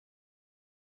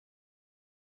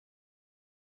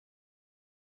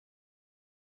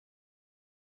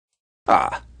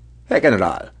Ah, Herr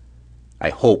General,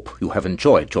 I hope you have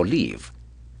enjoyed your leave.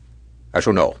 As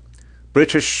you know,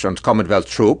 British and Commonwealth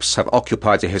troops have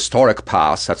occupied the historic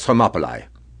pass at Thermopylae.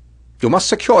 You must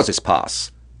secure this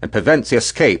pass and prevent the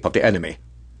escape of the enemy.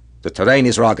 The terrain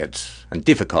is rugged and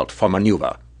difficult for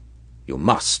maneuver. You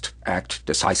must act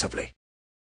decisively.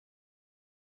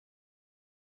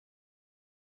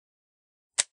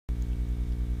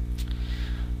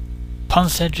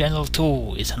 Panzer General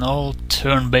 2 is an old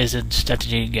turn-based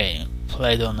strategy game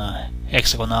played on a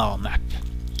hexagonal map.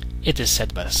 It is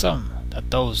said by some that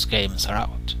those games are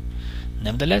out.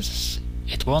 Nevertheless,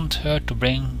 it won't hurt to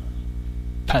bring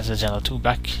Panzer General 2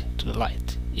 back to the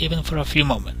light, even for a few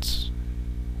moments.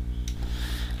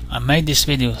 I made this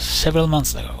video several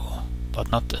months ago,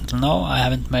 but not until now I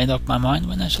haven't made up my mind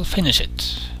when I shall finish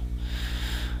it.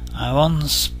 I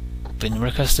once been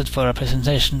requested for a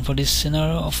presentation for this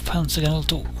scenario of Panzer General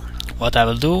 2. What I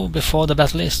will do before the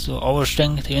battle is to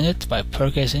overstrength the unit by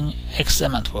purchasing extra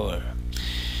manpower.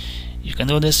 You can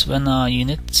do this when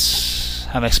units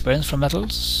have experience from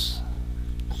battles.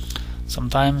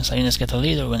 Sometimes units get a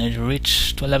leader when they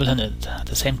reach to level 100. At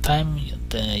the same time,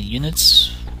 the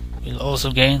units will also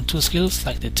gain 2 skills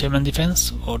like determined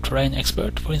defense or terrain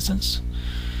expert, for instance.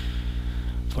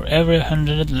 For every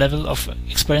 100 level of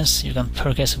experience, you can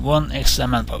purchase 1 extra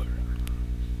manpower.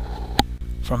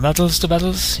 From battles to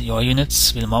battles, your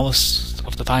units will most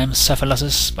of the time suffer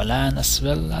losses by land as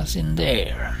well as in the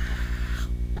air.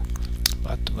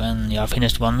 But when you have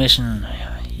finished one mission,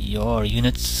 your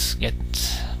units get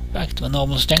back to a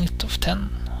normal strength of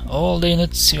 10. All the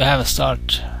units you have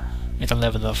start with a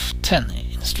level of 10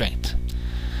 in strength.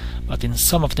 But in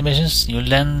some of the missions, you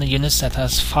land units that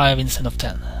has 5 instead of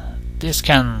 10. This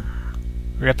can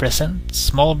represent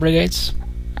small brigades,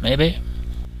 maybe.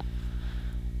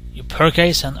 You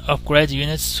purchase and upgrade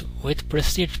units with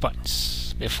prestige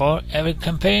points. Before every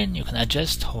campaign, you can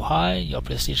adjust how high your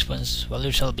prestige points value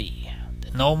shall be.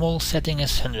 The normal setting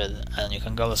is 100, and you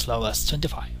can go as low as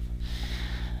 25,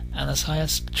 and as high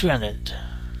as 300,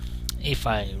 if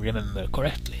I remember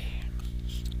correctly.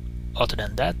 Other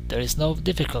than that, there is no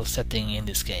difficult setting in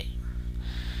this game.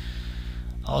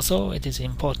 Also, it is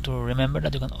important to remember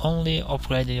that you can only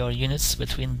upgrade your units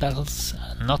between battles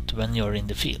and not when you are in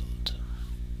the field.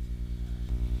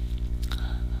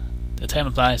 The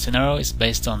Thermopylae scenario is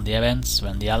based on the events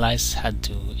when the Allies had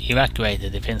to evacuate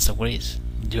the defense of Greece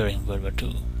during World War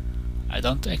II. I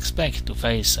don't expect to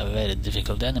face a very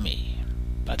difficult enemy,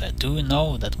 but I do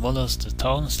know that follows the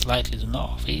town slightly to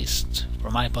northeast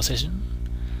from my position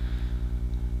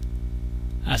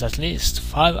has at least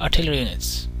 5 artillery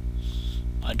units.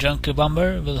 A junker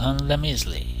bomber will handle them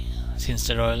easily, since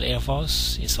the Royal Air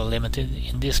Force is so limited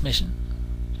in this mission.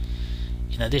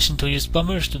 In addition to use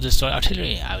bombers to destroy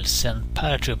artillery, I will send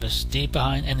paratroopers deep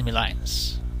behind enemy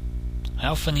lines. I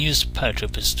often use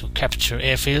paratroopers to capture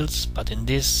airfields, but in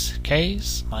this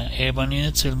case my airborne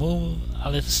units will move a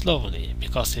little slowly,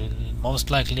 because they will most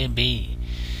likely be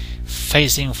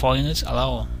facing 4 units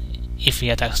alone if he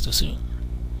attacks too soon.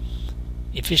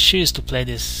 If you choose to play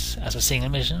this as a single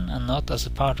mission and not as a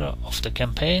part of the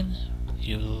campaign,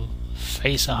 you will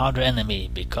face a harder enemy,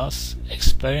 because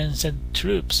experienced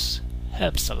troops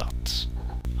helps a lot.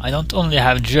 I don't only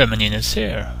have German units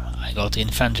here. I got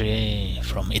infantry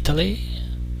from Italy,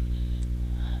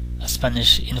 a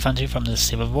Spanish infantry from the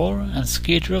Civil War, and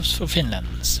ski troops for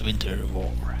Finland's Winter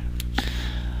War.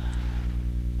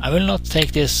 I will not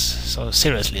take this so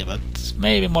seriously, but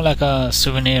maybe more like a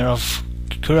souvenir of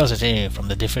curiosity from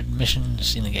the different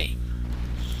missions in the game.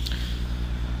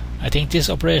 I think this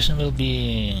operation will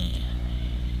be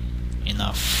in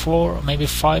a 4, maybe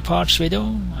 5 parts video,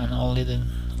 and only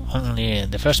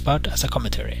the first part as a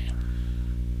commentary.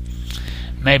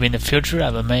 Maybe in the future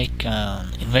I will make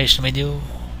an invasion video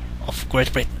of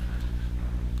Great Britain.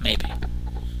 Maybe.